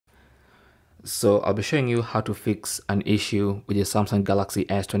So I'll be showing you how to fix an issue with your Samsung Galaxy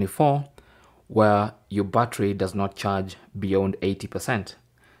S24 where your battery does not charge beyond 80%.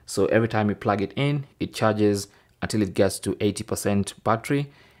 So every time you plug it in, it charges until it gets to 80%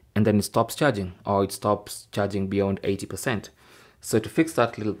 battery and then it stops charging, or it stops charging beyond 80%. So to fix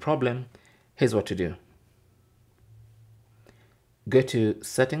that little problem, here's what to do. Go to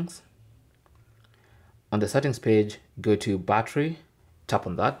settings. On the settings page, go to battery, tap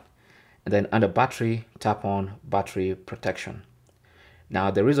on that. And then under battery, tap on battery protection. Now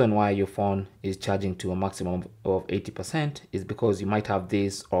the reason why your phone is charging to a maximum of 80% is because you might have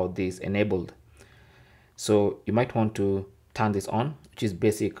this or this enabled. So you might want to turn this on, which is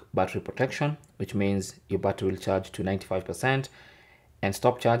basic battery protection, which means your battery will charge to 95% and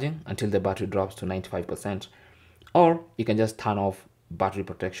stop charging until the battery drops to 95%. Or you can just turn off battery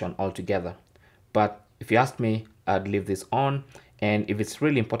protection altogether. But if you ask me, I'd leave this on. And if it's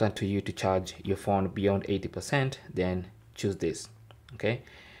really important to you to charge your phone beyond 80%, then choose this. Okay.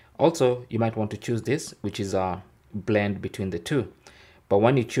 Also, you might want to choose this, which is a blend between the two. But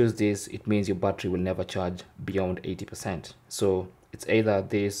when you choose this, it means your battery will never charge beyond 80%. So it's either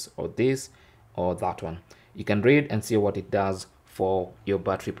this or that one. You can read and see what it does for your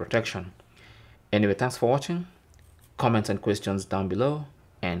battery protection. Anyway, thanks for watching. Comments and questions down below,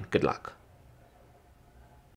 and good luck.